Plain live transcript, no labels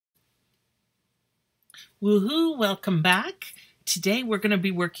Woohoo, welcome back. Today we're going to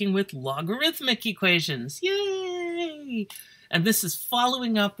be working with logarithmic equations. Yay! And this is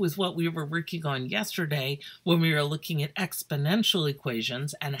following up with what we were working on yesterday when we were looking at exponential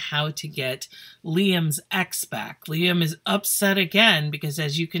equations and how to get Liam's x back. Liam is upset again because,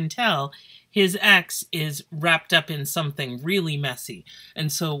 as you can tell, his x is wrapped up in something really messy.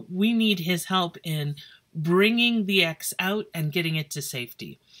 And so we need his help in bringing the x out and getting it to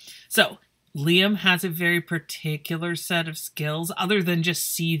safety. So Liam has a very particular set of skills. Other than just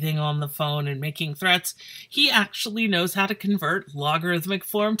seething on the phone and making threats, he actually knows how to convert logarithmic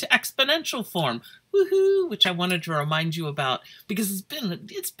form to exponential form. Woohoo! Which I wanted to remind you about because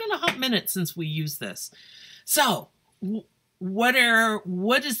it's been a hot minute since we used this. So, what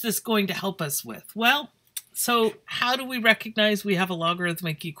is this going to help us with? Well, so how do we recognize we have a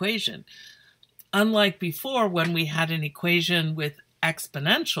logarithmic equation? Unlike before when we had an equation with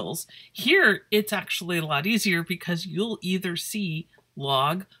exponentials, here it's actually a lot easier because you'll either see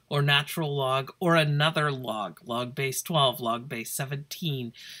log or natural log or another log base 12, log base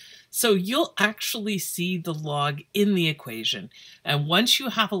 17. So you'll actually see the log in the equation. And once you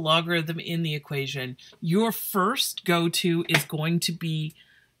have a logarithm in the equation, your first go-to is going to be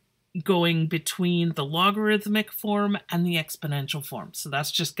going between the logarithmic form and the exponential form. So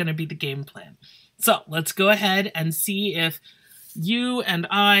that's just going to be the game plan. So let's go ahead and see if you and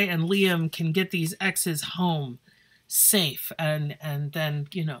I and Liam can get these x's home safe, and then,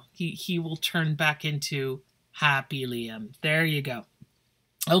 you know, he will turn back into happy Liam. There you go.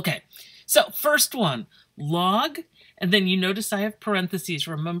 Okay, so first one, log, and then you notice I have parentheses.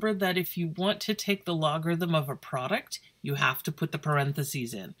 Remember that if you want to take the logarithm of a product, you have to put the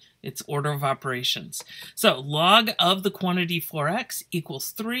parentheses in. It's order of operations. So log of the quantity 4x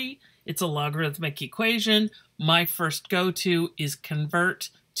equals 3. It's a logarithmic equation. My first go-to is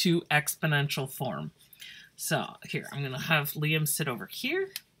convert to exponential form. So here, I'm going to have Liam sit over here.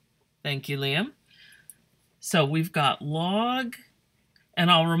 Thank you, Liam. So we've got log,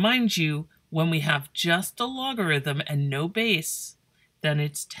 and I'll remind you, when we have just a logarithm and no base, then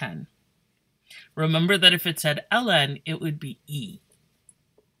it's 10. Remember that if it said ln, it would be e.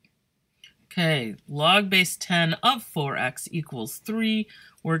 Okay, log base 10 of 4x equals 3.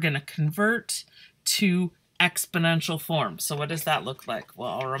 We're going to convert to exponential form. So what does that look like? Well,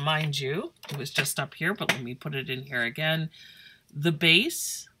 I'll remind you, it was just up here, but let me put it in here again. The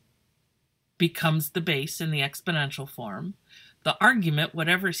base becomes the base in the exponential form. The argument,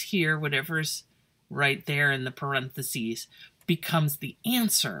 whatever's here, whatever's right there in the parentheses, becomes the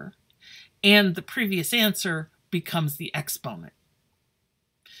answer, and the previous answer becomes the exponent.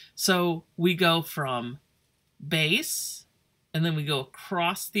 So we go from base, and then we go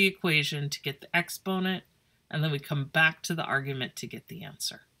across the equation to get the exponent, and then we come back to the argument to get the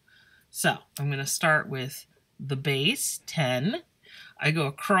answer. So I'm going to start with the base, 10. I go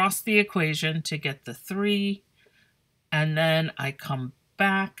across the equation to get the 3, and then I come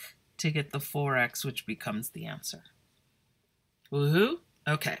back to get the 4x, which becomes the answer. Woohoo!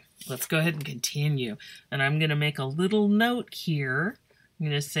 Okay, let's go ahead and continue. And I'm going to make a little note here. I'm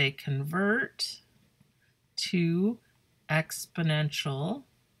going to say convert to exponential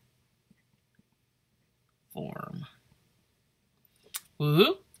form.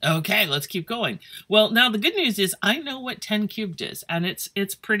 Woohoo! Okay, let's keep going. Well, now the good news is I know what 10 cubed is, and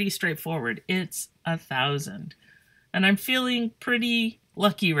it's pretty straightforward. It's 1,000. And I'm feeling pretty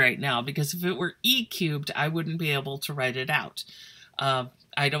lucky right now because if it were e cubed, I wouldn't be able to write it out.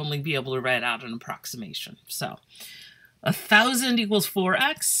 I'd only be able to write out an approximation. So 1,000 equals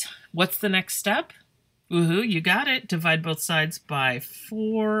 4x. What's the next step? Woohoo, you got it. Divide both sides by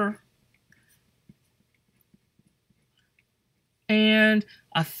 4. And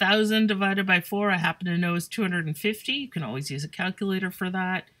 1,000 divided by 4, I happen to know, is 250. You can always use a calculator for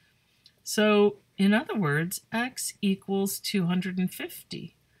that. So, in other words, x equals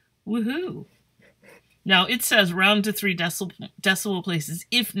 250. Woohoo! Now, it says round to 3 decimal places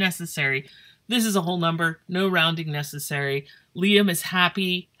if necessary. This is a whole number, no rounding necessary. Liam is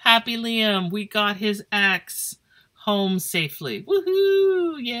happy. Happy Liam, we got his x home safely.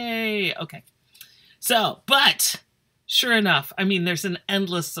 Woohoo! Yay! Okay. So, but sure enough, I mean, there's an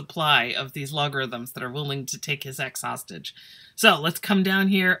endless supply of these logarithms that are willing to take his x hostage. So let's come down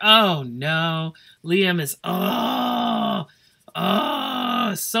here. Oh no, Liam is,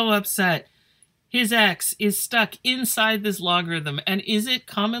 so upset. His x is stuck inside this logarithm. And is it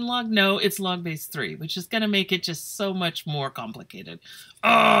common log? No, it's log base 3, which is going to make it just so much more complicated.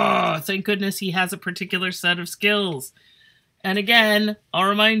 Oh, thank goodness he has a particular set of skills. And again, I'll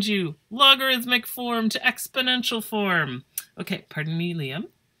remind you, logarithmic form to exponential form. Okay, pardon me, Liam.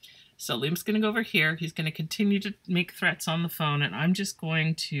 So Liam's going to go over here. He's going to continue to make threats on the phone, and I'm just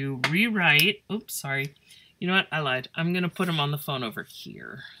going to rewrite. Oops, sorry. You know what? I lied. I'm going to put him on the phone over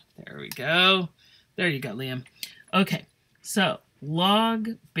here. There we go. There you go, Liam. Okay, so log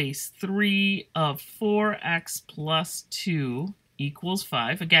base 3 of 4x plus 2 equals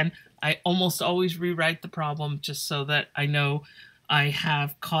 5. Again, I almost always rewrite the problem just so that I know I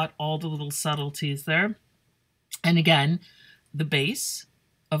have caught all the little subtleties there. And again, the base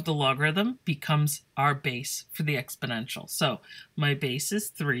of the logarithm becomes our base for the exponential. So my base is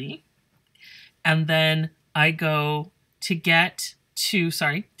 3. And then I go to get to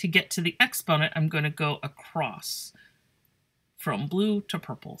the exponent, I'm going to go across from blue to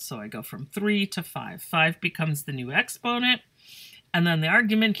purple. So I go from 3 to 5. 5 becomes the new exponent. And then the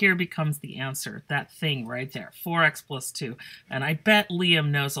argument here becomes the answer, that thing right there, 4x plus 2. And I bet Liam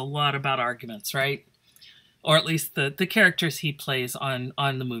knows a lot about arguments, right? Or at least the characters he plays on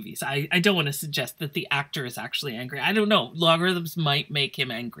the movies. I don't want to suggest that the actor is actually angry. I don't know. Logarithms might make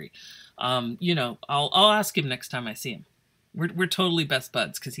him angry. You know, I'll ask him next time I see him. We're totally best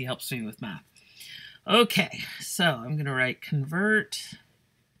buds because he helps me with math. Okay, so I'm going to write convert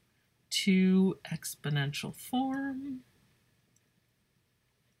to exponential form.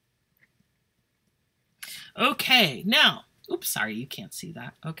 Okay, now, oops, sorry, you can't see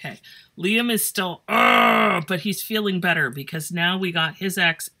that. Okay, Liam is still, but he's feeling better because now we got his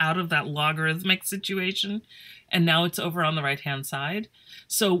x out of that logarithmic situation, and now it's over on the right-hand side.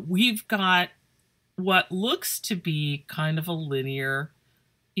 So we've got what looks to be kind of a linear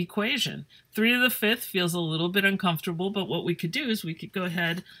equation. 3 to the 5th feels a little bit uncomfortable, but what we could do is we could go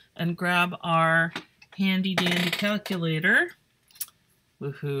ahead and grab our handy-dandy calculator.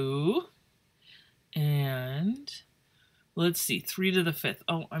 Woohoo! And let's see, 3 to the 5th.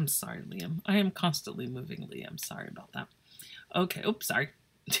 Oh, I'm sorry, Liam. I am constantly moving Liam. Sorry about that. Okay, oops, sorry.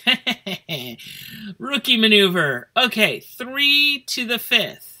 Rookie maneuver. Okay, 3 to the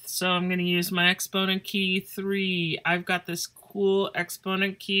 5th. So I'm going to use my exponent key, 3. I've got this cool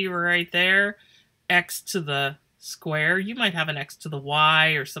exponent key right there. X to the square. You might have an x to the y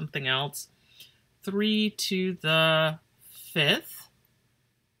or something else. 3 to the 5th.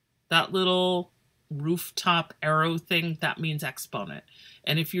 That little rooftop arrow thing, that means exponent.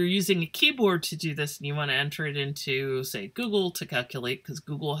 And if you're using a keyboard to do this and you want to enter it into, say, Google to calculate, because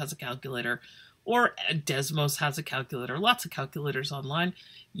Google has a calculator, or Desmos has a calculator, lots of calculators online,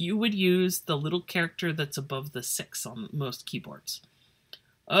 you would use the little character that's above the 6 on most keyboards.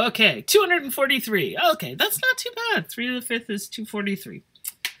 Okay, 243. Okay, that's not too bad. 3 to the 5th is 243.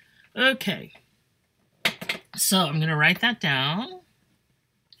 Okay, so I'm going to write that down.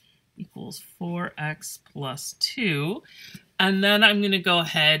 Equals 4x plus 2. And then I'm going to go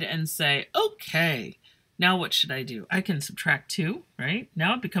ahead and say, okay, now what should I do? I can subtract 2, right?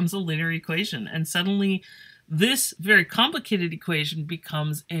 Now it becomes a linear equation. And suddenly this very complicated equation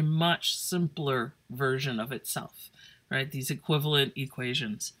becomes a much simpler version of itself, right? These equivalent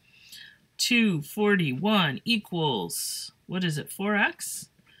equations. 241 equals, what is it, 4x?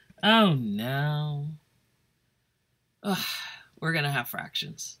 Oh no. Ugh, we're going to have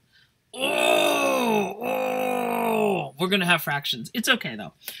fractions. Oh, we're going to have fractions. It's okay,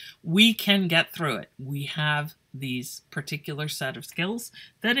 though. We can get through it. We have these particular set of skills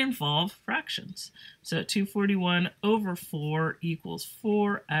that involve fractions. So 241 over 4 equals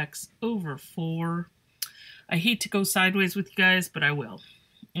 4x over 4. I hate to go sideways with you guys, but I will.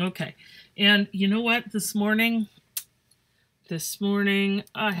 Okay. And you know what? This morning,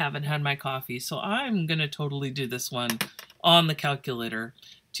 I haven't had my coffee, so I'm going to totally do this one on the calculator.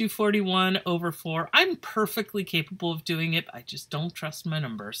 241 over 4. I'm perfectly capable of doing it. I just don't trust my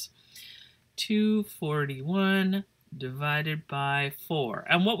numbers. 241 divided by 4.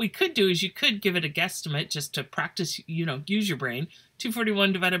 And what we could do is you could give it a guesstimate just to practice, you know, use your brain.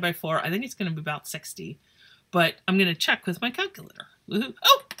 241 divided by 4, I think it's going to be about 60. But I'm going to check with my calculator. Woohoo.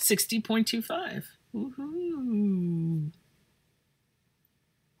 Oh, 60.25. Woohoo.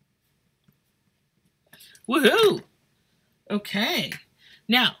 Woohoo. Okay.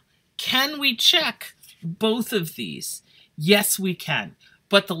 Now, can we check both of these? Yes, we can.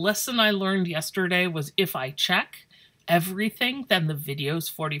 But the lesson I learned yesterday was if I check everything, then the video's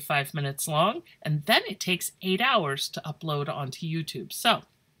 45 minutes long, and then it takes 8 hours to upload onto YouTube. So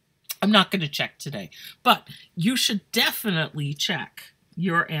I'm not going to check today. But you should definitely check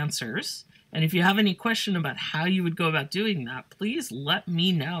your answers. And if you have any question about how you would go about doing that, please let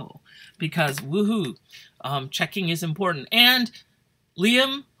me know. Because, woohoo, checking is important. And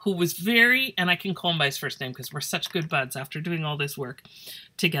Liam, who was very, and I can call him by his first name because we're such good buds after doing all this work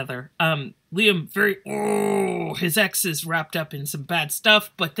together. Liam, his ex is wrapped up in some bad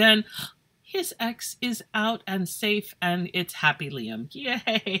stuff, but then his ex is out and safe, and it's happy Liam.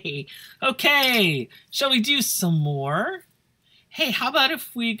 Yay! Okay, shall we do some more? Hey, how about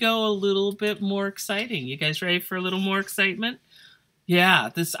if we go a little bit more exciting? You guys ready for a little more excitement? Yeah,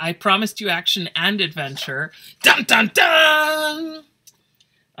 I promised you action and adventure. Dun, dun, dun!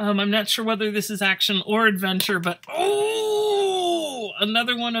 I'm not sure whether this is action or adventure, but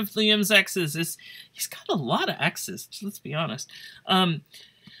another one of Liam's exes. He's got a lot of exes, let's be honest.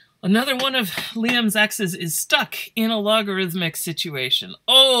 Another one of Liam's exes is stuck in a logarithmic situation.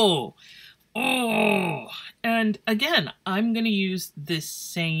 And again, I'm going to use this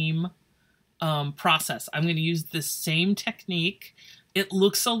same process. I'm going to use this same technique. It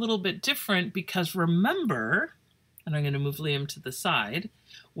looks a little bit different because remember, and I'm going to move Liam to the side,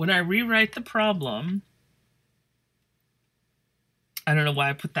 when I rewrite the problem, I don't know why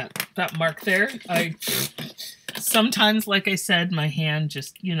I put that mark there. Sometimes, like I said, my hand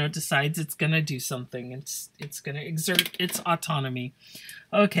just, decides it's going to do something. It's going to exert its autonomy.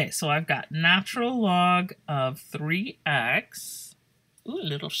 Okay, so I've got natural log of 3x. Ooh, a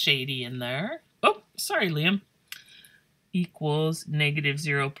little shady in there. Oh, sorry, Liam. Equals negative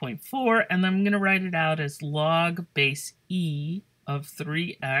 0.4. And I'm going to write it out as log base e of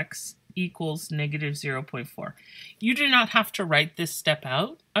 3x equals negative 0.4. You do not have to write this step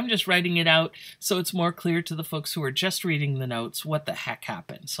out. I'm just writing it out so it's more clear to the folks who are just reading the notes what the heck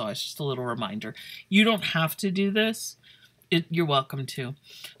happened. So it's just a little reminder. You don't have to do this. You're welcome to.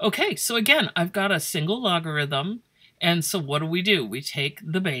 Okay, so again, I've got a single logarithm. And so what do? We take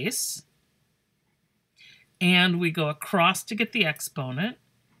the base and we go across to get the exponent.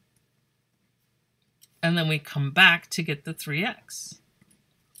 And then we come back to get the 3x.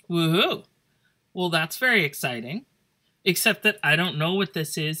 Woohoo! Well, that's very exciting. Except that I don't know what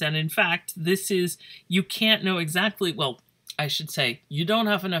this is. And in fact, you can't know exactly, well, I should say, you don't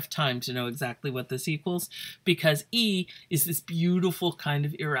have enough time to know exactly what this equals because e is this beautiful kind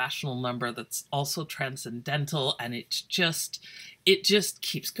of irrational number that's also transcendental, and it just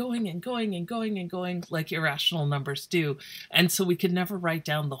keeps going and going and going and going like irrational numbers do. And so we could never write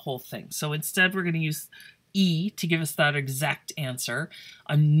down the whole thing. So instead we're going to use e to give us that exact answer.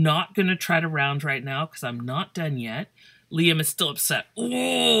 I'm not going to try to round right now because I'm not done yet. Liam is still upset.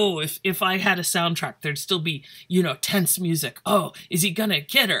 Oh, if I had a soundtrack, there'd still be, tense music. Oh, is he gonna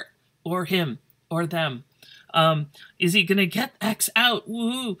get her? Or him? Or them? Is he gonna get X out?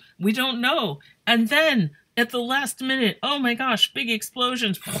 Woohoo! We don't know. And then, at the last minute, oh my gosh, big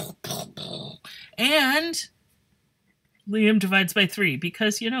explosions. And Liam divides by 3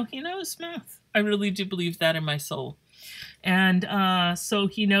 because, he knows math. I really do believe that in my soul. And so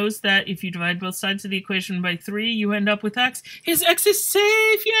he knows that if you divide both sides of the equation by 3, you end up with x. His x is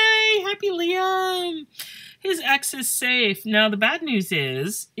safe! Yay! Happy Liam! His x is safe. Now, the bad news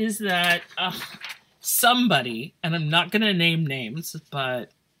is that somebody, and I'm not going to name names,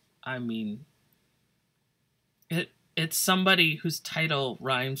 but, I mean, it's somebody whose title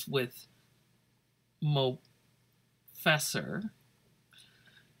rhymes with Mofessor,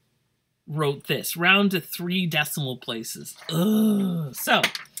 wrote this, round to 3 decimal places. Ugh. So,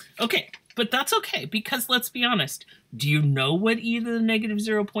 okay, but that's okay, because let's be honest. Do you know what e to the negative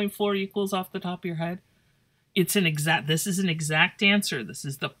 0.4 equals off the top of your head? This is an exact answer. This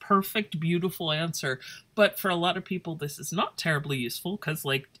is the perfect, beautiful answer. But for a lot of people, this is not terribly useful, because,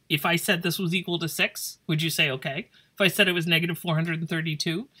 like, if I said this was equal to 6, would you say okay? If I said it was negative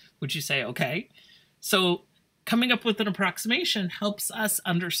 432, would you say okay? So, coming up with an approximation helps us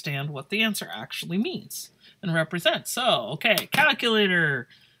understand what the answer actually means and represents. So, okay, calculator.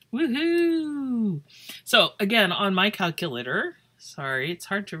 Woohoo! So, again, on my calculator, sorry, it's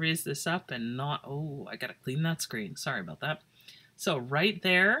hard to raise this up and not, I gotta clean that screen. Sorry about that. So, right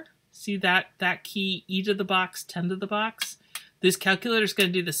there, see that key, e to the box, 10 to the box? This calculator is going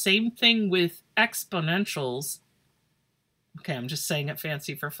to do the same thing with exponentials. Okay, I'm just saying it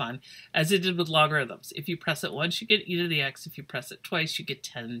fancy for fun, as it did with logarithms. If you press it once, you get e to the x. If you press it twice, you get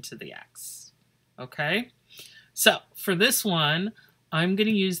 10 to the x. Okay? So, for this one, I'm going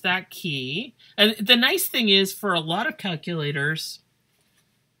to use that key. And the nice thing is, for a lot of calculators,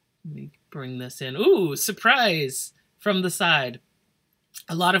 let me bring this in. Ooh, surprise from the side.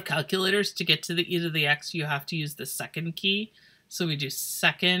 A lot of calculators, to get to the e to the x, you have to use the second key. So we do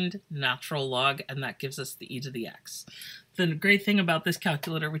second natural log, and that gives us the e to the x. The great thing about this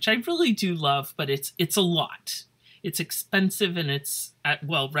calculator, which I really do love, but it's a lot. It's expensive and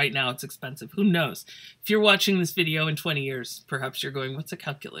well, right now it's expensive. Who knows? If you're watching this video in 20 years, perhaps you're going, what's a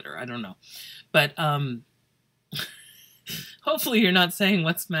calculator? I don't know. But hopefully you're not saying,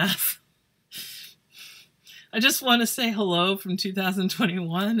 what's math? I just want to say hello from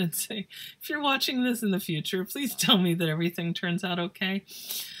 2021 and say, if you're watching this in the future, please tell me that everything turns out okay.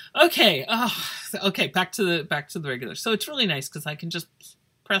 Okay, okay, back to the regular. So it's really nice because I can just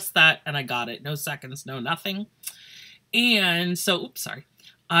press that and I got it. No seconds, no nothing. And so, oops, sorry.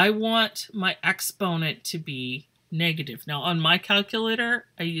 I want my exponent to be negative. Now on my calculator,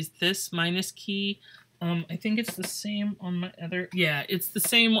 I use this minus key. I think it's the same on my other, yeah, it's the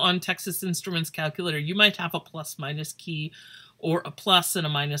same on Texas Instruments calculator. You might have a plus minus key or a plus and a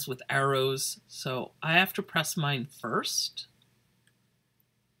minus with arrows. So I have to press mine first.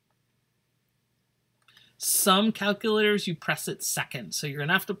 Some calculators, you press it second. So you're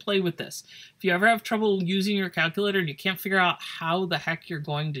gonna have to play with this. If you ever have trouble using your calculator and you can't figure out how the heck you're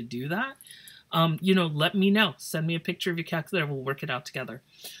going to do that, you know, let me know. Send me a picture of your calculator. We'll work it out together.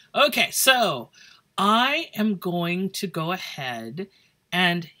 Okay, so I am going to go ahead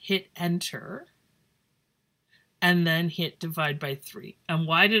and hit enter and then hit divide by 3. And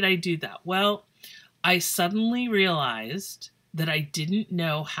why did I do that? Well, I suddenly realized that I didn't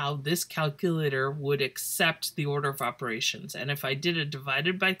know how this calculator would accept the order of operations. And if I did a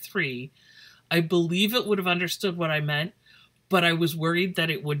divided by 3, I believe it would have understood what I meant, but I was worried that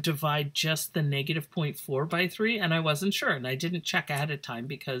it would divide just the negative 0.4 by 3, and I wasn't sure. And I didn't check ahead of time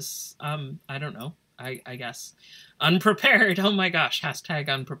because, I don't know. I guess. Unprepared. Oh my gosh. Hashtag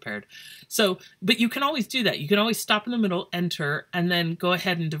unprepared. So, but you can always do that. You can always stop in the middle, enter, and then go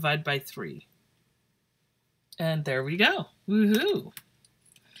ahead and divide by 3. And there we go. Woohoo.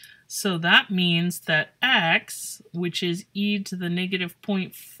 So that means that x, which is e to the negative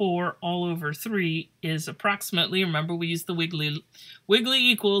 0.4 all over 3, is approximately, remember we use the wiggly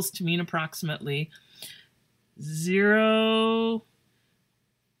equals to mean approximately, 0.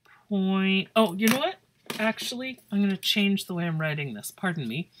 Oh, you know what? Actually, I'm going to change the way I'm writing this. Pardon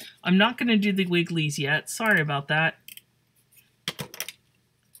me. I'm not going to do the wigglies yet. Sorry about that.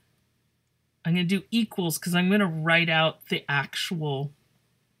 I'm going to do equals because I'm going to write out the actual.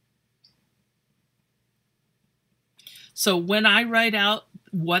 So when I write out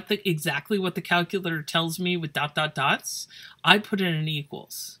exactly what the calculator tells me with dots, I put in an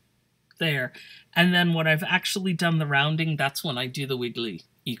equals there. And then when I've actually done the rounding, that's when I do the wiggly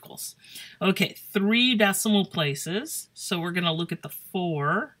equals. Okay, 3 decimal places. So we're going to look at the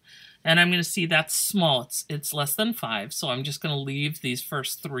 4, and I'm going to see that's small. It's less than 5, so I'm just going to leave these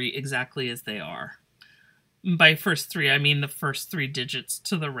first 3 exactly as they are. By first 3, I mean the first 3 digits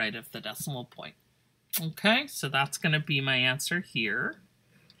to the right of the decimal point. Okay, so that's going to be my answer here.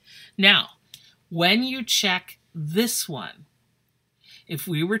 Now, when you check this one, if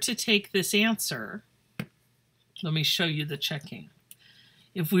we were to take this answer, let me show you the checking.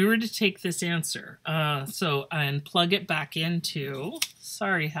 If we were to take this answer, and plug it back into,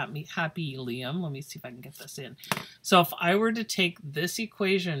 sorry, happy Liam, let me see if I can get this in. So if I were to take this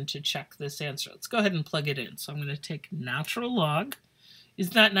equation to check this answer, let's go ahead and plug it in. So I'm going to take natural log.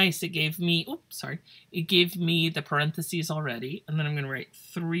 Isn't that nice? It gave me, it gave me the parentheses already. And then I'm going to write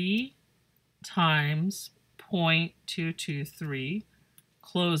 3 times 0.223,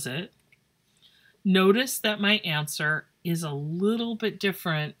 close it. Notice that my answer is a little bit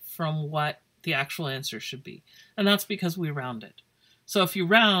different from what the actual answer should be. And that's because we rounded. So if you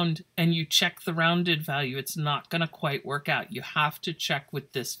round and you check the rounded value, it's not going to quite work out. You have to check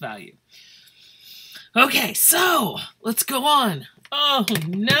with this value. Okay, so let's go on. Oh,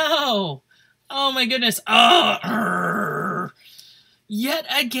 no. Oh, my goodness. Oh, yet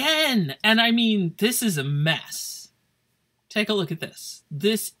again. And I mean, this is a mess. Take a look at this.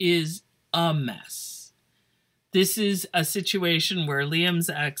 This is a mess. This is a situation where Liam's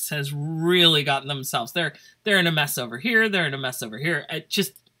ex has really gotten themselves. They're in a mess over here. They're in a mess over here.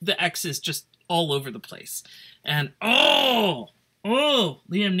 The X is just all over the place. And Liam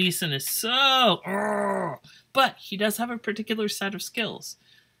Neeson is so, but he does have a particular set of skills.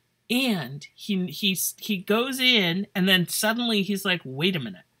 And he goes in and then suddenly he's like, wait a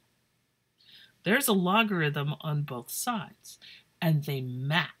minute. There's a logarithm on both sides and they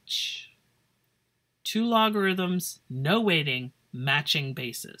match. 2 logarithms, no weighting, matching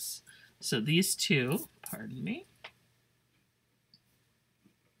bases. So these two, pardon me.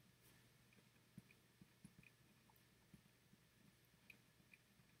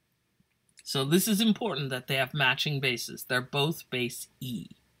 So this is important that they have matching bases. They're both base E.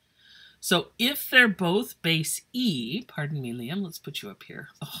 So if they're both base E, pardon me, Liam, let's put you up here.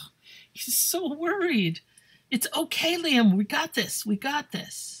 Oh, he's so worried. It's okay, Liam. We got this. We got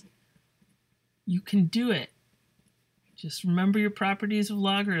this. You can do it. Just remember your properties of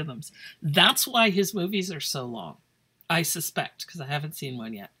logarithms. That's why his movies are so long, I suspect, because I haven't seen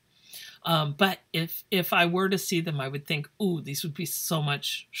one yet. But if I were to see them, I would think, ooh, these would be so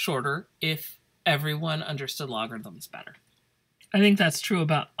much shorter if everyone understood logarithms better. I think that's true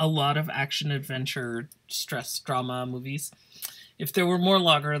about a lot of action, adventure, stress, drama movies. If there were more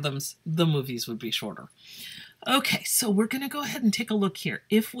logarithms, the movies would be shorter. Okay, so we're going to go ahead and take a look here.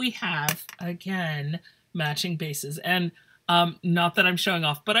 If we have, again, matching bases, and not that I'm showing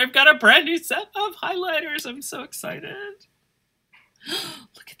off, but I've got a brand new set of highlighters. I'm so excited.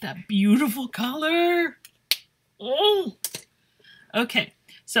 Look at that beautiful color. Oh, okay.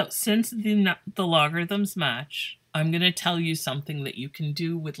 So since the logarithms match, I'm going to tell you something that you can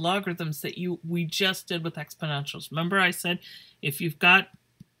do with logarithms that we just did with exponentials. Remember I said if you've got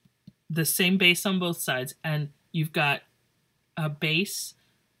the same base on both sides and you've got a base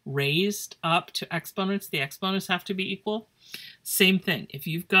raised up to exponents, the exponents have to be equal. Same thing. If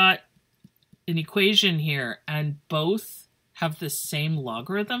you've got an equation here and both have the same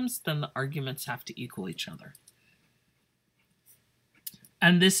logarithms, then the arguments have to equal each other.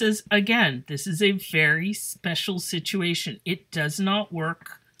 And this is, again, this is a very special situation. It does not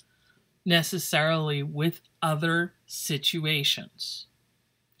work necessarily with other situations.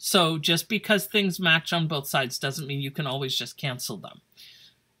 So just because things match on both sides doesn't mean you can always just cancel them.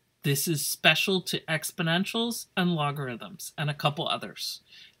 This is special to exponentials and logarithms and a couple others.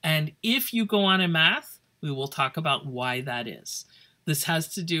 And if you go on in math, we will talk about why that is. This has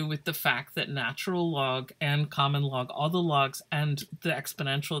to do with the fact that natural log and common log, all the logs and the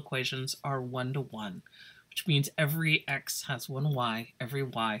exponential equations are 1-to-1, which means every x has one y, every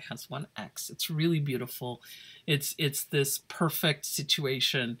y has one x. It's really beautiful. It's this perfect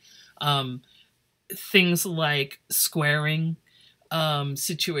situation. Things like squaring,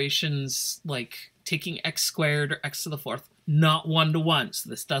 situations like taking x squared or x to the fourth, not 1-to-1, so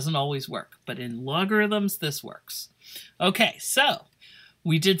this doesn't always work. But in logarithms, this works. Okay, so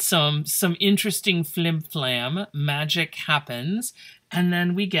we did some interesting flim-flam, magic happens, and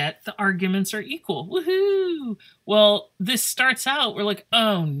then we get the arguments are equal. Woohoo! Well, this starts out, we're like,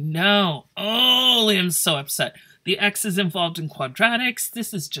 oh no, oh, Liam's so upset. The x is involved in quadratics,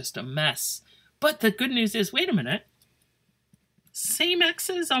 this is just a mess. But the good news is, wait a minute, same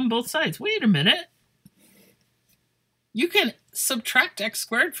x's on both sides. Wait a minute. You can subtract x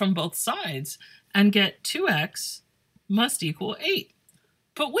squared from both sides and get 2x must equal 8.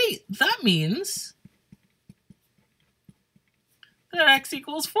 But wait, that means that x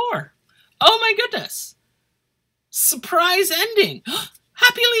equals 4. Oh my goodness. Surprise ending.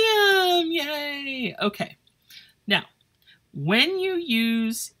 Happy Liam! Yay! Okay. Now, when you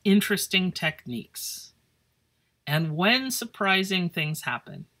use interesting techniques and when surprising things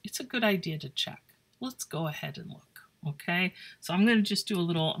happen, it's a good idea to check. Let's go ahead and look. Okay, so I'm going to just do a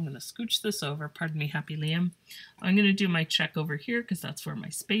little, I'm going to scooch this over. Pardon me, Happy Liam. I'm going to do my check over here because that's where my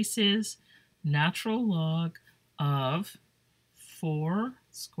space is. Natural log of 4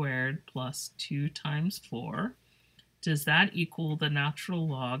 squared plus 2 times 4. Does that equal the natural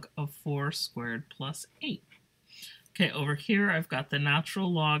log of 4 squared plus 8? Okay, over here I've got the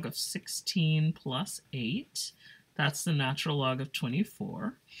natural log of 16 plus 8. That's the natural log of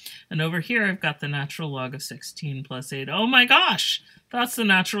 24. And over here, I've got the natural log of 16 plus 8. Oh my gosh, that's the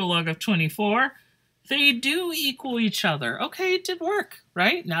natural log of 24. They do equal each other. Okay, it did work,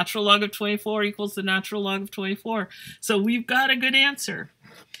 right? Natural log of 24 equals the natural log of 24. So we've got a good answer.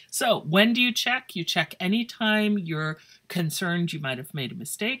 So when do you check? You check anytime you're concerned you might have made a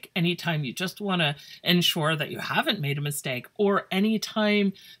mistake, anytime you just want to ensure that you haven't made a mistake, or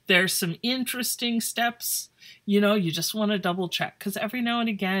anytime there's some interesting steps, you know, you just want to double check. Because every now and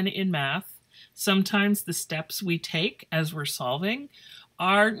again in math, sometimes the steps we take as we're solving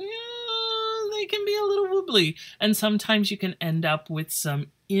are, they can be a little wobbly. And sometimes you can end up with some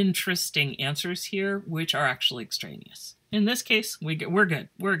interesting answers here, which are actually extraneous. In this case, we're good.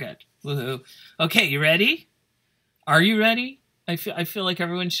 We're good. Woohoo. Okay, you ready? Are you ready? I feel like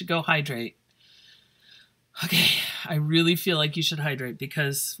everyone should go hydrate. Okay, I really feel like you should hydrate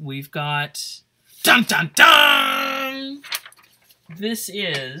because we've got... Dun, dun, dun! This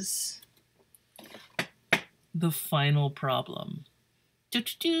is the final problem.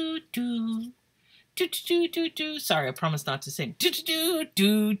 Do-do-do-do. Do-do-do-do-do. Sorry, I promised not to sing.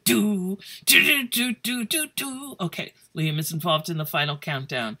 Do-do-do-do-do. Do-do-do-do-do-do. Okay, Liam is involved in the final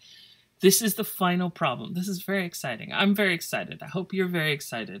countdown. This is the final problem. This is very exciting. I'm very excited. I hope you're very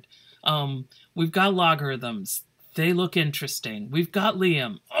excited. We've got logarithms. They look interesting. We've got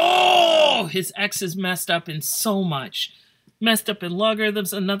Liam. Oh, his x is messed up in so much. Messed up in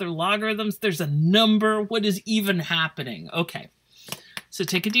logarithms, another logarithms. There's a number. What is even happening? Okay. So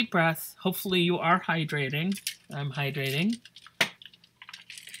take a deep breath. Hopefully you are hydrating. I'm hydrating.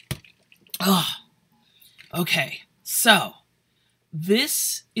 Oh, okay. So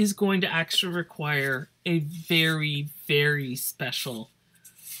this is going to actually require a very, very special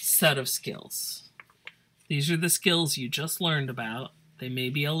set of skills. These are the skills you just learned about. They may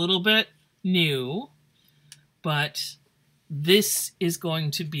be a little bit new, but this is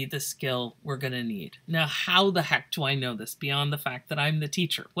going to be the skill we're going to need. Now, how the heck do I know this beyond the fact that I'm the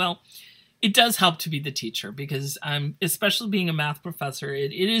teacher? Well, it does help to be the teacher because especially being a math professor,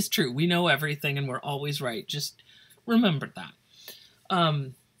 it is true. We know everything and we're always right. Just remember that.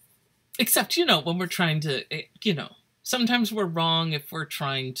 Except, when we're trying to, sometimes we're wrong if we're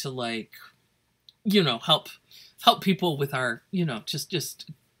trying to help people with our, just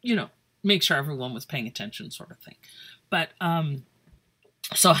make sure everyone was paying attention sort of thing. But,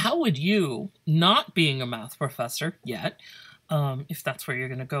 so how would you, not being a math professor yet, if that's where you're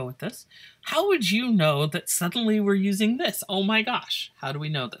going to go with this, how would you know that suddenly we're using this? Oh my gosh, how do we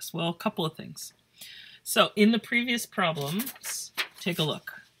know this? Well, a couple of things. So in the previous problems, take a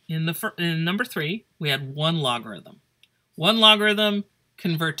look. In number 3, we had one logarithm. One logarithm,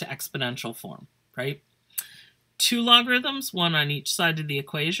 convert to exponential form, right? 2 logarithms, one on each side of the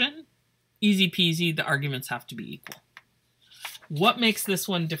equation. Easy peasy, the arguments have to be equal. What makes this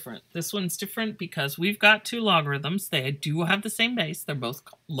one different? This one's different because we've got 2 logarithms. They do have the same base. They're both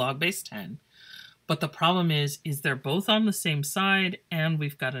log base 10. But the problem is they're both on the same side and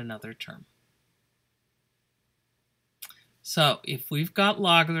we've got another term. So if we've got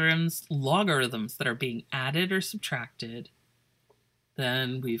logarithms that are being added or subtracted,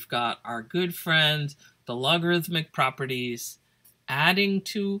 then we've got our good friend, the logarithmic properties. Adding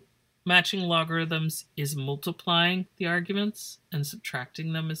to matching logarithms is multiplying the arguments and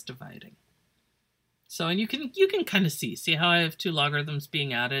subtracting them is dividing. So, and you can kind of see how I have 2 logarithms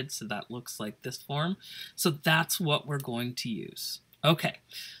being added, so that looks like this form. So that's what we're going to use. Okay,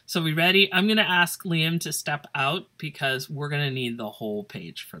 so we ready? I'm going to ask Liam to step out because we're going to need the whole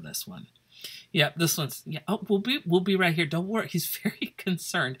page for this one. Yeah, this one's, yeah, oh, we'll be right here. Don't worry, he's very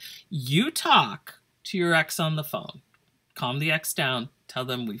concerned. You talk to your ex on the phone. Calm the ex down. Tell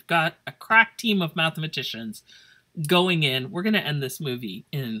them we've got a crack team of mathematicians going in. We're going to end this movie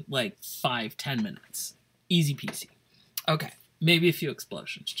in like 5-10 minutes. Easy peasy. Okay, maybe a few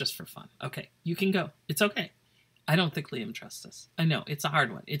explosions just for fun. Okay, you can go. It's okay. I don't think Liam trusts us. I know, it's a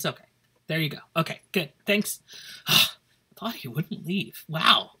hard one. It's okay. There you go. Okay, good. Thanks. Thought he wouldn't leave.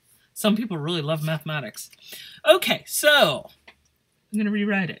 Wow. Some people really love mathematics. Okay, so I'm going to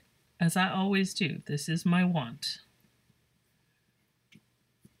rewrite it, as I always do. This is my want.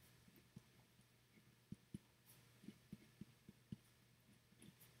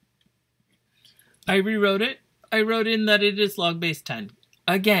 I rewrote it. I wrote in that it is log base 10.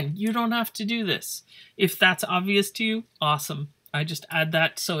 Again, you don't have to do this. If that's obvious to you, awesome. I just add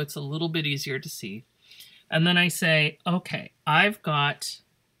that so it's a little bit easier to see. And then I say, okay, I've got,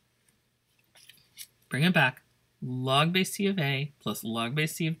 bring it back, log base c of a plus log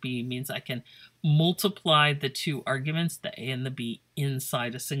base c of b means I can multiply the 2 arguments, the a and the b,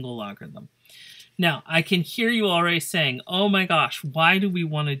 inside a single logarithm. Now, I can hear you already saying, oh my gosh, why do we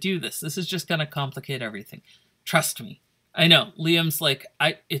want to do this? This is just going to complicate everything. Trust me. I know, Liam's like,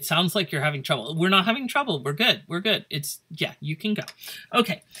 it sounds like you're having trouble. We're not having trouble. We're good. We're good. Yeah, you can go.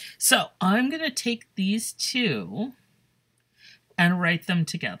 Okay, so I'm going to take these 2 and write them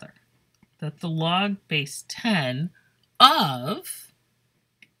together. That the log base 10 of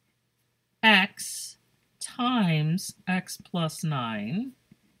x times x plus 9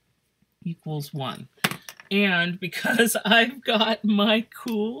 equals 1. And because I've got my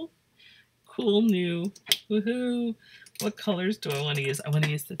cool new, woohoo, what colors do I want to use? I want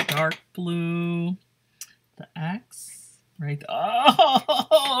to use the dark blue, the X, right?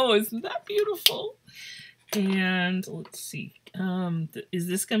 Oh, isn't that beautiful? And let's see, is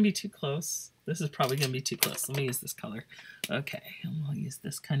this going to be too close? This is probably going to be too close. Let me use this color. Okay, and we'll use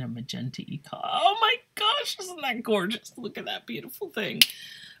this kind of magenta-y color. Oh my gosh, isn't that gorgeous? Look at that beautiful thing.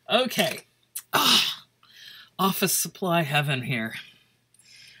 Okay, office supply heaven here.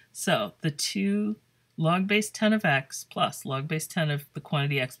 So the 2 log base 10 of x plus log base 10 of the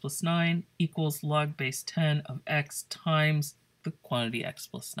quantity x plus 9 equals log base 10 of x times the quantity x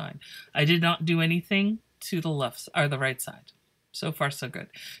plus 9. I did not do anything to the left or the right side. So far, so good.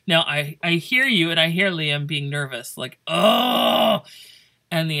 Now, I hear you and I hear Liam being nervous, like, oh,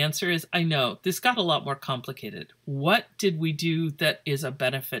 And the answer is, I know, this got a lot more complicated. What did we do that is a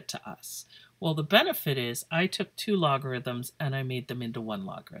benefit to us? Well, the benefit is I took 2 logarithms and I made them into 1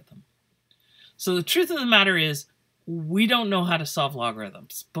 logarithm. So the truth of the matter is, we don't know how to solve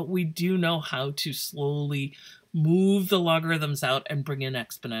logarithms, but we do know how to slowly move the logarithms out and bring in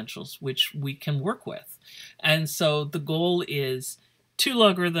exponentials, which we can work with. And so the goal is 2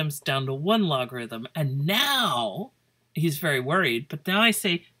 logarithms down to 1 logarithm. And now he's very worried, but now I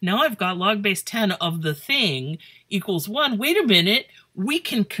say, now I've got log base 10 of the thing equals 1. Wait a minute, we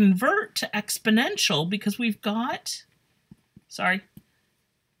can convert to exponential because we've got, sorry,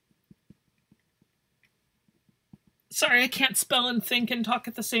 I can't spell and think and talk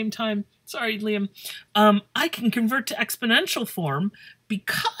at the same time. Sorry, Liam. I can convert to exponential form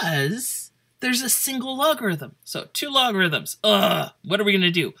because there's a single logarithm. So 2 logarithms. What are we going to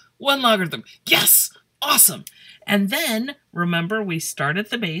do? 1 logarithm. Yes! Awesome. And then, remember, we start at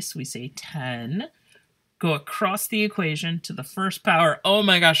the base. We say 10. Go across the equation to the first power. Oh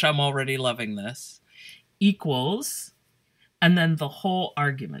my gosh, I'm already loving this. Equals, and then the whole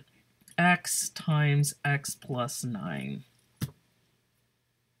argument. X times x plus 9.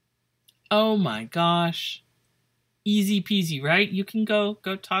 Oh my gosh. Easy peasy, right? You can go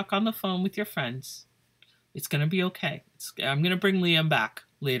talk on the phone with your friends. It's going to be okay. I'm going to bring Liam back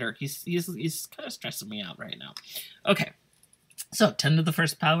later. He's kind of stressing me out right now. Okay. So 10 to the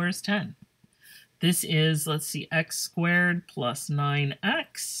first power is 10. This is, let's see, x squared plus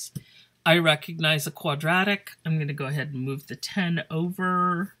 9x. I recognize a quadratic. I'm going to go ahead and move the 10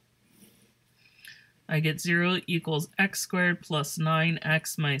 over. I get 0 equals x squared plus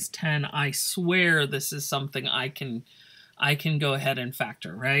 9x minus 10. I swear this is something I can go ahead and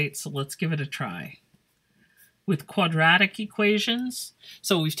factor, right? So let's give it a try. With quadratic equations,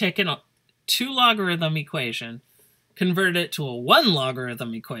 so we've taken a 2 logarithm equation, converted it to a 1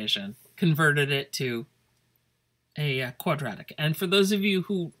 logarithm equation, converted it to a quadratic. And for those of you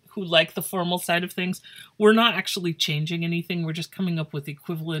who like the formal side of things, we're not actually changing anything. We're just coming up with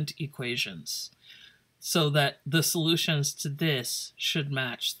equivalent equations so that the solutions to this should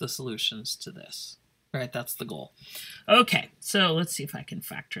match the solutions to this. Right, that's the goal. Okay, so let's see if I can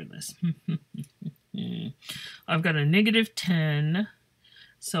factor this. I've got a negative 10,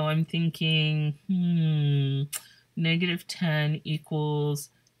 so I'm thinking, negative 10 equals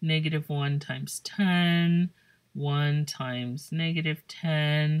negative 1 times 10, 1 times negative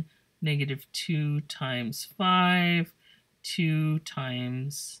 10, negative 2 times 5, 2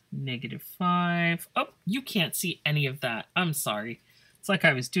 times negative 5. Oh, you can't see any of that. I'm sorry. It's like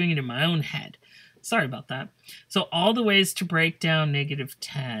I was doing it in my own head. Sorry about that. So all the ways to break down negative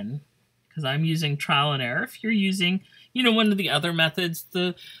 10, because I'm using trial and error. If you're using, one of the other methods,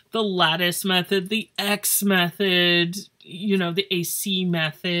 the lattice method, the X method, the AC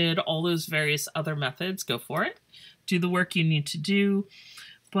method, all those various other methods, go for it. Do the work you need to do.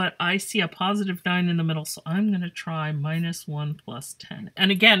 But I see a positive 9 in the middle, so I'm going to try minus 1 plus 10.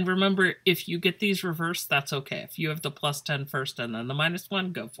 And again, remember, if you get these reversed, that's okay. If you have the plus 10 first and then the minus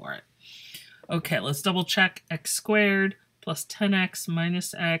 1, go for it. Okay, let's double check. X squared plus 10x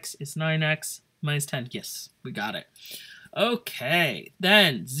minus x is 9x minus 10. Yes, we got it. Okay,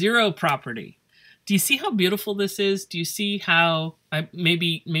 then 0 property. Do you see how beautiful this is? Do you see how,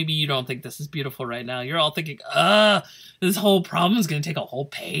 maybe you don't think this is beautiful right now. You're all thinking, this whole problem is going to take a whole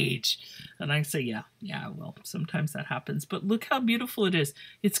page. And I say, yeah, well, sometimes that happens. But look how beautiful it is.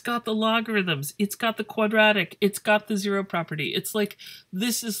 It's got the logarithms. It's got the quadratic. It's got the 0 property. It's like,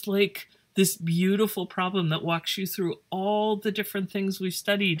 this is like this beautiful problem that walks you through all the different things we've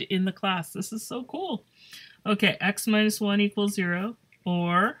studied in the class. This is so cool. Okay, x minus 1 equals 0,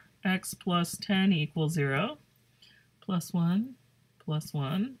 or x plus 10 equals 0, plus 1,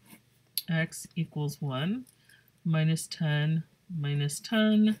 x equals 1, minus 10,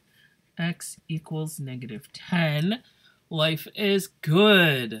 x equals negative 10. Life is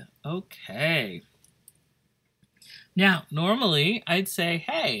good. Okay. Now, normally I'd say,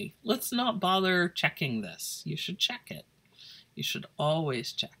 hey, let's not bother checking this. You should check it. You should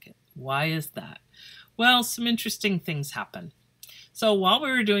always check it. Why is that? Well, some interesting things happen. So while we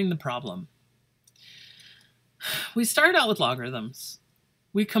were doing the problem, we started out with logarithms.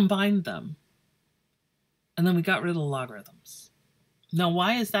 We combined them. And then we got rid of the logarithms. Now,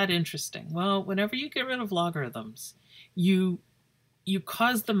 why is that interesting? Well, whenever you get rid of logarithms, you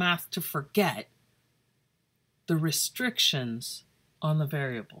cause the math to forget the restrictions on the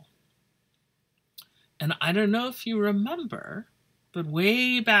variable. And I don't know if you remember, but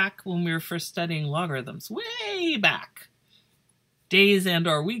way back when we were first studying logarithms, way back, days and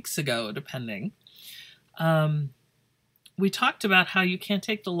or weeks ago, depending, we talked about how you can't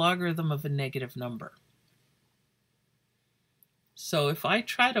take the logarithm of a negative number. So if I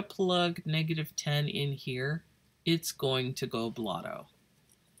try to plug negative 10 in here, it's going to go blotto.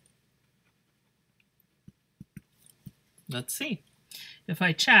 Let's see. If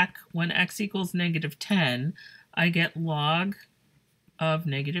I check, when x equals negative 10, I get log of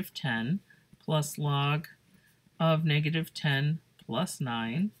negative 10 plus log of negative 10 plus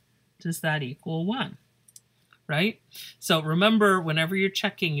 9. Does that equal 1? Right? So remember, whenever you're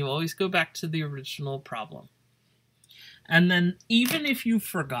checking, you always go back to the original problem. And then even if you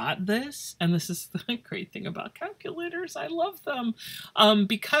forgot this, and this is the great thing about calculators, I love them,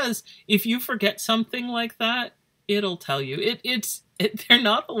 because if you forget something like that, it'll tell you. They're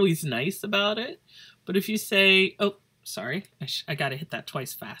not always nice about it, but if you say, oh, sorry, I got to hit that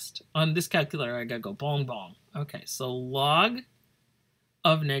twice fast. On this calculator, I got to go bong bong. Okay, so log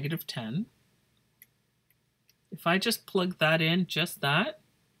of negative 10. If I just plug that in, just that,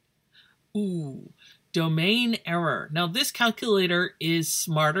 ooh, domain error. Now this calculator is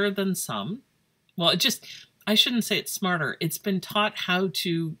smarter than some. Well, I shouldn't say it's smarter. It's been taught how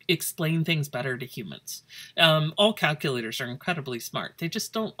to explain things better to humans. All calculators are incredibly smart. They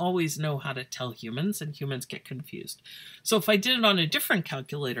just don't always know how to tell humans, and humans get confused. So if I did it on a different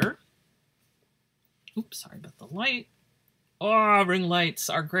calculator, oops, sorry about the light. Oh, ring lights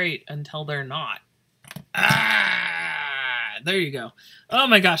are great until they're not. Ah, there you go. Oh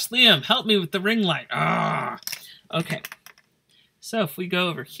my gosh, Liam, help me with the ring light. Ah, okay. So if we go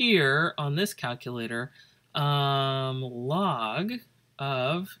over here on this calculator, log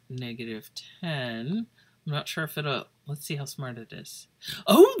of negative 10. I'm not sure if it'll, let's see how smart it is.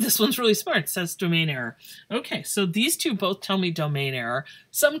 Oh, this one's really smart. It says domain error. Okay, so these two both tell me domain error.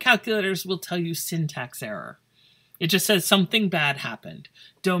 Some calculators will tell you syntax error. It just says something bad happened.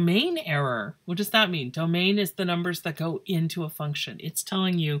 Domain error, what does that mean? Domain is the numbers that go into a function. It's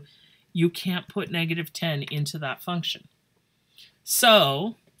telling you you can't put negative 10 into that function.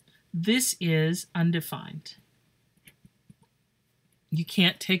 So this is undefined. You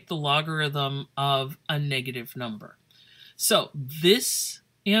can't take the logarithm of a negative number. So this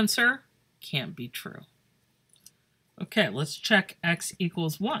answer can't be true. Okay, let's check x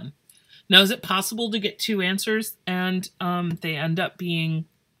equals 1. Now, is it possible to get two answers and they end up being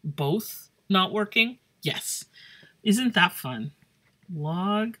both not working? Yes. Isn't that fun?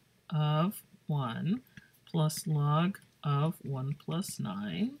 Log of 1 plus log of 1 plus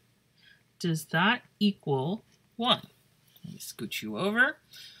 9. Does that equal 1? Let me scoot you over.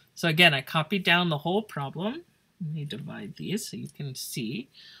 So again, I copied down the whole problem. Let me divide these so you can see.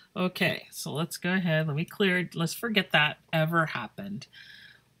 Okay, so let's go ahead. Let me clear it. Let's forget that ever happened.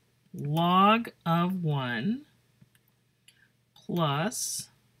 Log of 1 plus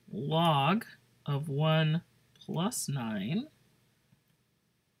log of 1 plus 9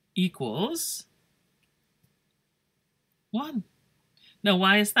 equals 1. Now,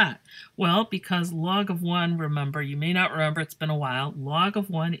 why is that? Well, because log of 1, remember, you may not remember, it's been a while. Log of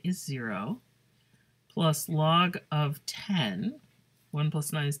 1 is 0 plus log of 10. 1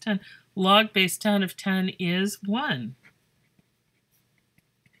 plus 9 is 10. Log base 10 of 10 is 1.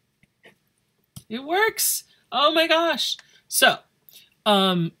 It works. Oh my gosh. So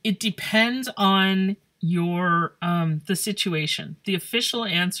it depends on your the situation. The official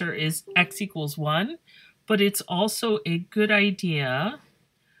answer is x equals 1, but it's also a good idea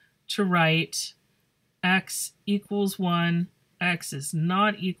to write x equals 1, x is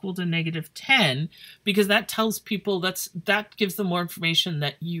not equal to negative 10, because that tells people, that gives them more information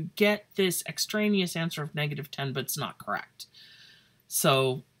that you get this extraneous answer of negative 10, but it's not correct.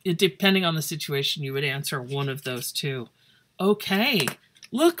 So depending on the situation, you would answer one of those two. Okay.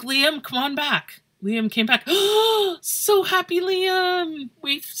 Look, Liam, come on back. Liam came back. Oh, so happy, Liam.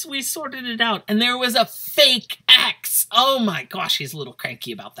 We sorted it out. And there was a fake X. Oh my gosh, he's a little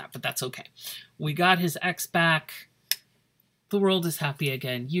cranky about that, but that's okay. We got his X back. The world is happy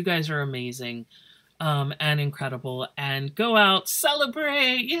again. You guys are amazing and incredible. And go out,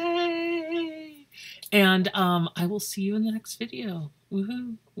 celebrate. Yay! And I will see you in the next video.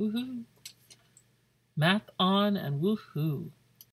 Woohoo, woohoo. Math on and woohoo.